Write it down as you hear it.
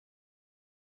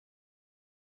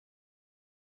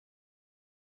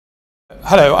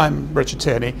Hello, I'm Richard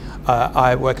Tierney.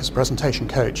 I work as a presentation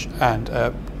coach and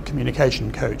a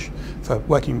communication coach for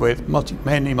working with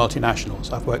mainly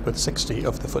multinationals. I've worked with 60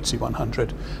 of the FTSE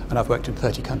 100 and I've worked in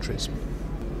 30 countries.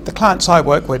 The clients I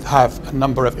work with have a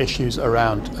number of issues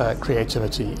around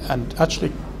creativity, and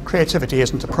actually creativity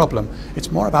isn't a problem.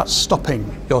 It's more about stopping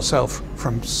yourself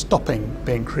from stopping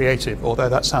being creative, although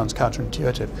that sounds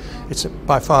counterintuitive. It's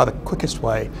by far the quickest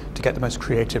way to get the most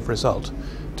creative result,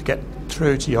 to get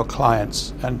through to your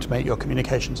clients and to make your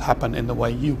communications happen in the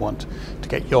way you want to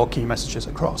get your key messages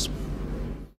across.